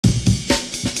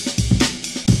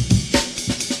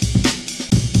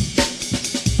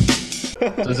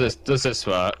Does this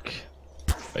work?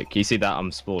 Wait, can you see that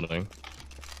I'm spawning?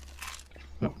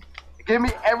 Give me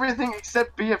everything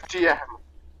except BFGM.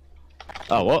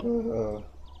 Oh, what?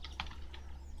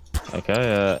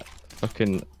 Okay,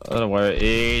 fucking, I don't know where it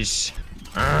is.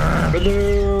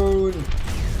 Balloon!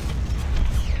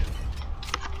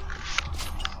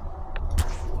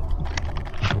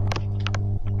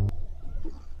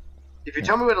 If you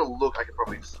tell me where to look, I can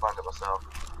probably just find it myself.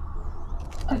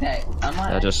 Okay, I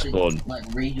might just spawned. like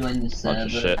rejoin the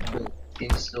server, but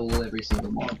install every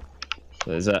single mod.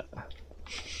 What is that?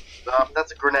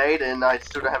 That's a grenade, and I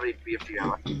still don't have any BFG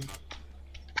ammo.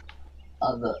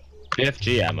 Other.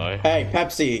 BFG ammo. Hey,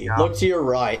 Pepsi, Yeah. look to your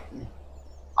right.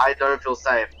 I don't feel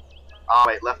safe. Oh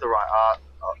wait, left or right?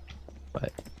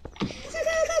 Wait.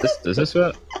 Does this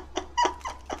work?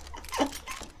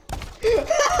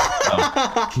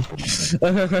 Oh. Does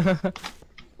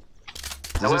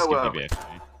this give you BFG?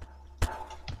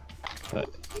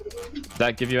 Did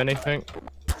that give you anything?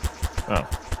 Oh.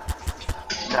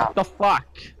 No. What the fuck?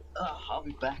 I'll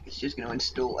be back. It's just gonna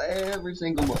install every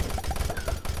single mod.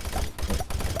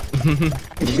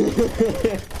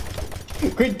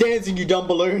 Quit dancing, you dumb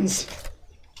balloons.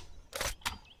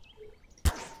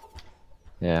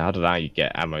 Yeah, I don't know how you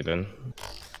get ammo then.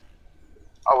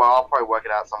 Oh well, I'll probably work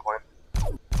it out at some point.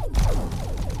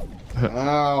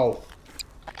 Ow.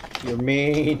 You're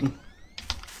mean.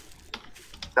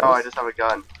 No, I just have a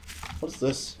gun. What's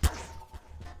this?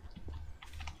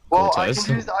 Well,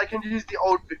 Cortez. I can use the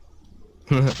old.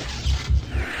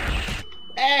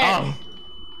 Oh!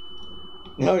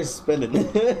 Now he's spinning.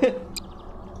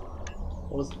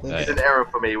 What's this? It's an error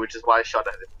for me, which is why I shot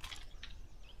at it.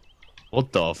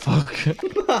 What the fuck?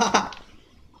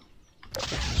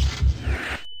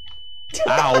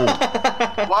 Ow!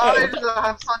 Why did I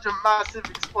have such a massive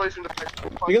explosion effect?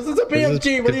 Because it's a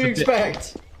BFG, what do you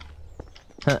expect?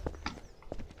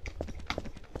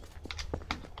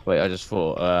 Wait, I just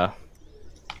thought,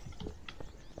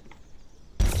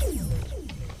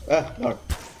 No.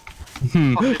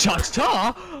 Chuck's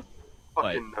tar?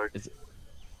 Fucking no. Is it...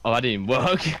 Oh, that didn't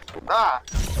work. Ah!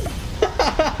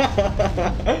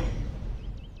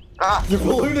 Ah! Your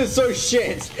balloon is so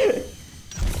shit.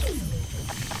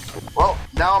 Well,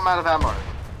 now I'm out of ammo.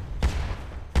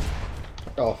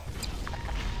 Oh.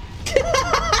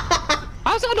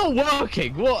 How's that not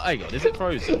working? What? Hang on, is it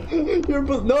frozen?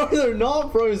 No, they're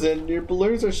not frozen. Your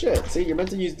balloons are shit. See, you're meant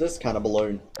to use this kind of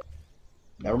balloon.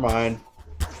 Never mind.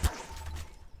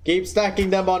 Keep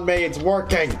stacking them on me. It's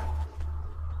working.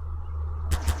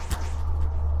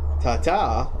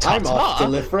 Ta-ta. I'm off to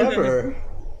live forever.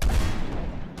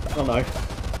 Oh no.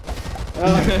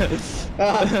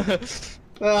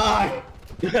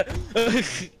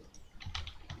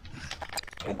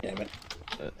 God damn it.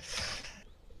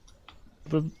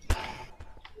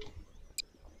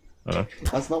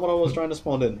 That's not what I was trying to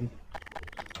spawn in.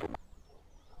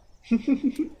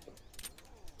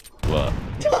 What?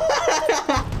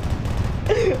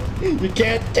 You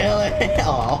can't tell it.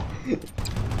 Aw.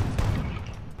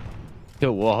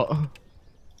 Kill what?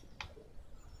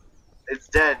 It's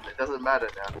dead. It doesn't matter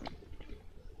now.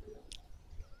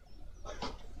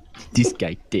 This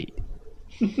guy dead.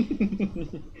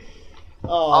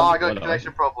 Oh, I got a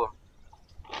connection problem.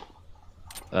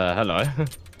 Hello.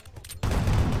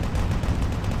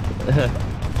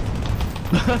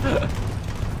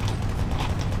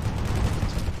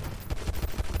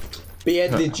 Be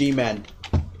the G-Man.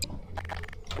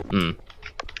 Hmm.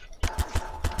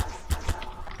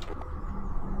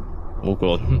 Oh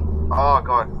god. Oh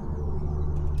god.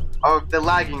 Oh, they're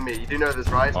lagging me. You do know this,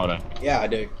 right? Oh no. Yeah, I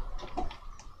do.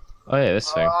 Oh yeah,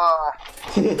 this thing.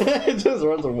 It just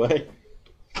runs away.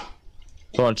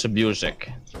 Bunch of music.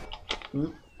 Hmm?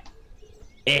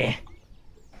 Eh.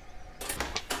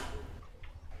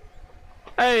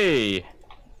 Hey!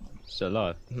 Still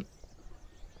alive. Can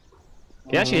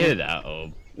you actually hear that?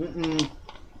 Or... Mm-mm.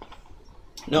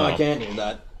 No, I can't hear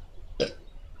that.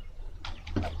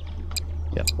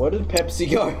 Yep. Where did Pepsi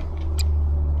go?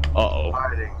 Uh-oh.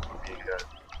 Hiding.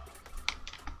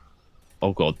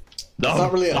 Oh god. No. It's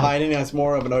not really a hiding, it's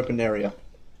more of an open area.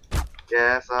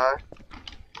 Yes,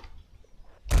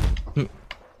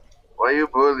 Why you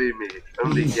bully me? It's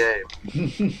only game.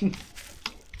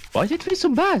 Why did it feel so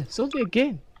bad? It's only a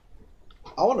game.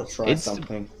 I want to try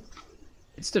something.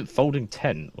 Instant folding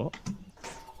tent. What?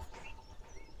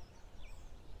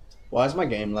 Why is my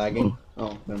game lagging?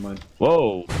 Oh, never mind.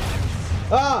 Whoa.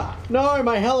 Ah! No,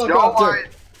 my No, helicopter!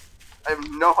 I have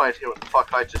no idea what the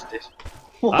fuck I just did.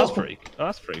 That's pretty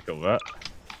cool, right?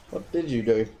 What did you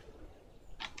do?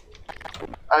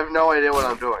 I have no idea what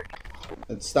I'm doing.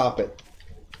 Then stop it.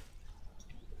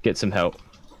 Get some help.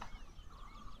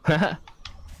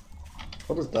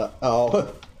 What is that?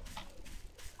 Oh.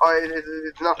 Oh,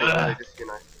 it's nothing. Really, just, you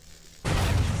know.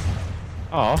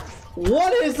 Oh.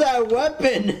 What is that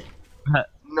weapon?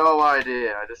 No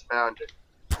idea. I just found it.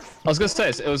 I was gonna say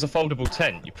it was a foldable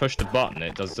tent. You push the button,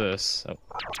 it does this. Oh.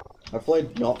 Hopefully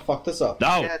not fuck this up.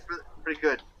 No. Yeah, it's pretty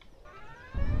good.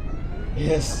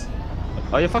 Yes.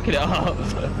 Oh, you're fucking it up.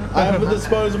 I have a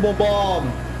disposable bomb.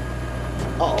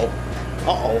 Uh-oh.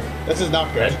 Uh-oh. This is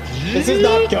not good. This is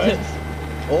not good.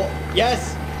 Oh,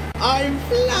 yes. I'm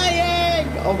flying.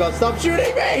 Oh god, stop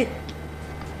shooting me.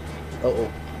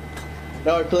 Uh-oh.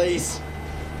 No, please.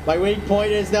 My weak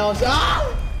point is now.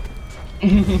 Ah!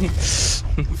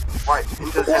 Right,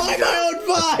 into the Why am I on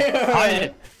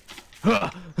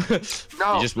fire?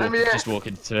 No, You just walk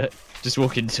into it. Just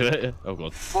walk into it. Oh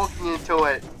god. Walking into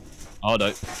it. Oh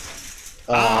no.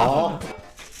 Aww.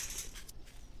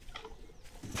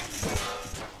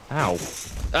 Ow.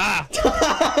 Ah!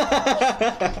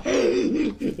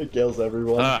 It kills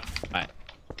everyone. Right.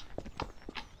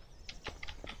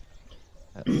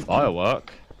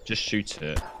 Firework. Just shoot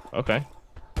it. Okay.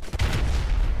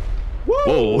 Woo!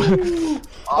 Whoa.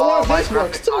 Oh, my this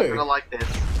works graphics, I'm too. gonna like this.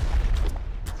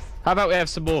 How about we have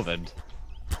some more then?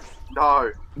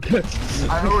 No.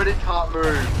 I already can't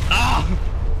move. Ah!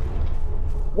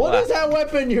 What is that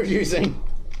weapon you're using?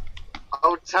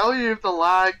 I'll tell you if the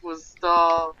lag was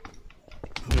stopped.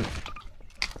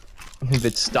 If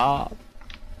it stop.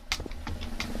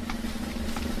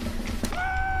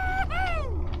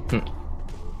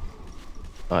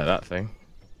 Like that thing.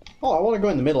 Oh, I want to go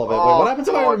in the middle of it. Wait, Oh, what happens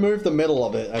if I God. remove the middle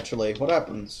of it, actually? What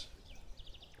happens?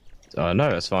 I know,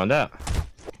 let's find out.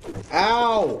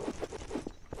 Ow!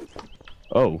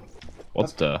 Oh.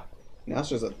 What the? That's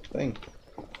just a thing.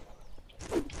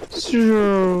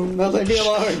 No, No, leave me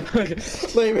alone!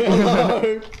 Leave me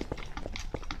alone!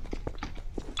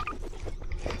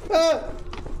 Ah!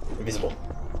 Invisible.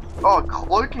 Oh,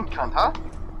 cloaking cunt, huh?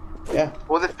 Yeah.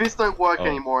 Well, the fists don't work Oh.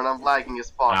 anymore and I'm lagging as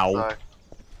fuck, Ow. so...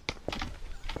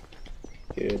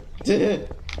 Good.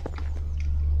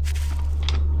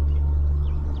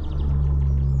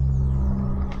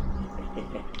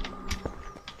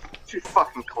 You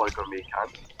fucking cloak on me,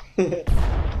 cunt.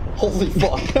 Holy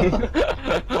fuck.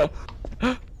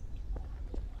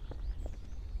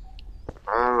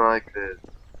 I like this.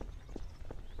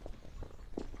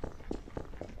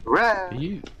 Red.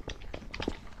 You.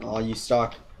 Oh, you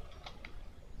stuck.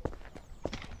 I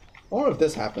wonder if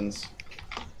this happens.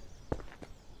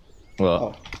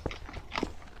 Well.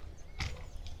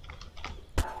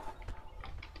 Oh.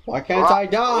 Why can't I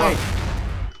die?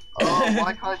 Oh,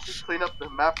 why can't you clean up the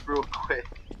map real quick?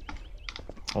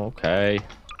 Okay.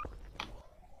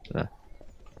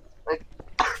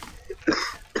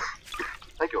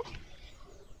 Thank you.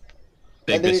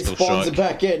 Big And then he pistol spawns it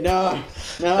strike. back in. No.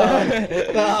 No.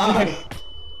 No.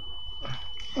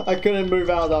 I couldn't move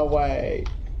out of that way.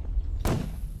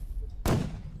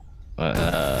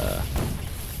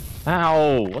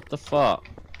 Ow! What the fuck?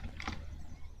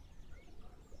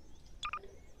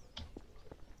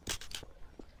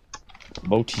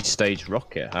 Multi-stage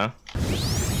rocket, huh?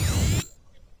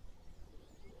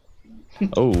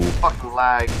 Oh. Fucking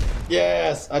lag.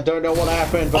 Yes, I don't know what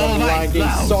happened, but I'm nice, lagging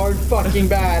loud. so fucking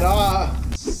bad. Ah!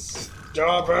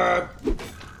 Stop it!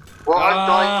 Well, I'm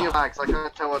dying in lags, I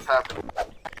can't tell what's happening.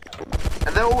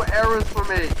 And they're all errors for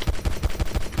me.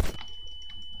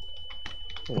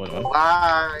 Hold on.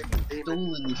 Lag.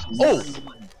 Demon. Oh!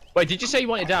 Wait, did you say you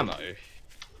wanted ammo?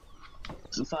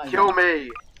 Kill me.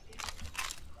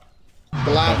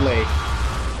 Gladly.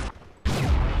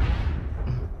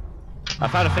 I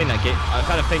found a thing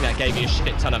that gave me a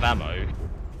shit ton of ammo.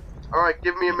 Alright,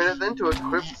 give me a minute then to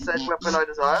equip said weapon I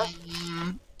desire.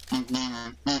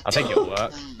 I think it'll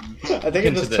work. I think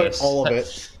it just took all of it.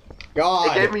 It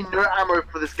God! gave me no ammo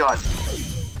for this gun.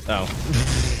 Oh.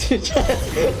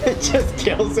 It just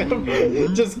kills him.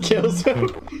 It just kills him.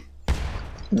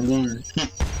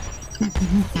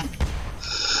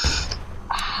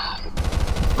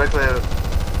 Luckily,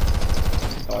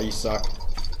 Oh, you suck.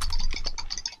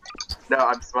 no,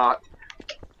 I'm smart.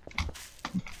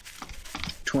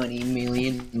 20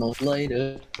 million more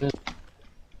later.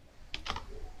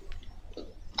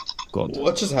 What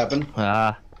God. just happened?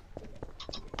 Ah.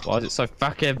 Why is it so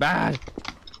fucking bad?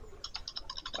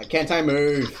 Why can't I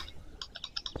move?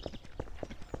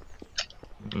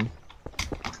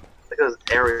 Because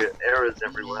errors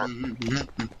everywhere. I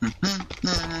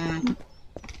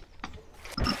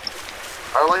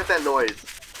don't like that noise.